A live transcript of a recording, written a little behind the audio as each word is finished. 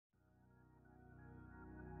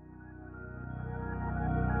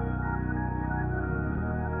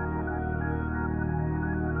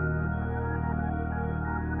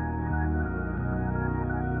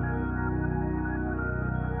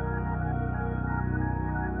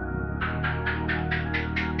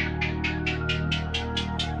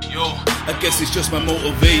I guess it's just my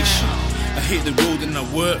motivation. I hit the road and I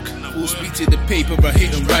work. Full speed to the paper, I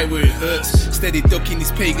hit and right where it hurts. Steady ducking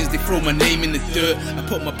these pagans, they throw my name in the dirt. I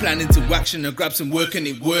put my plan into action, I grab some work and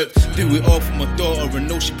it worked. Do it all for my daughter, I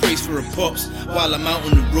know she prays for her pops. While I'm out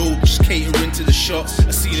on the road, just catering to the shops.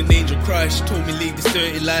 I seen an angel cry, she told me leave this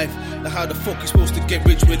dirty life. Like how the fuck you supposed to get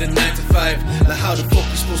rich with a 9 to 5? Like how the fuck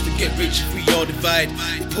you supposed to get rich if we all divide?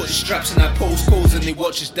 They put the straps in our postcodes and they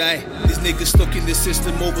watch us die. These niggas stuck in the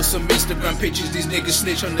system over some Instagram pictures. These niggas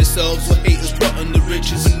snitch on themselves, what haters plot on the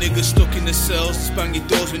riches. When niggas stuck in the cells, bang your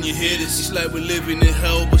doors when you hear this. It's like we're living in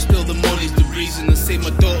hell, but still the money's the reason. I say my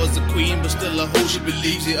daughter's a queen, but still I hope she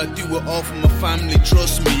believes it. I do it all for my family,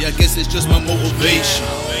 trust me. I guess it's just my motivation.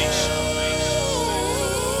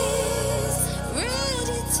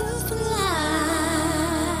 Ready to fly,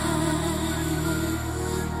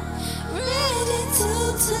 ready to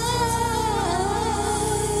touch.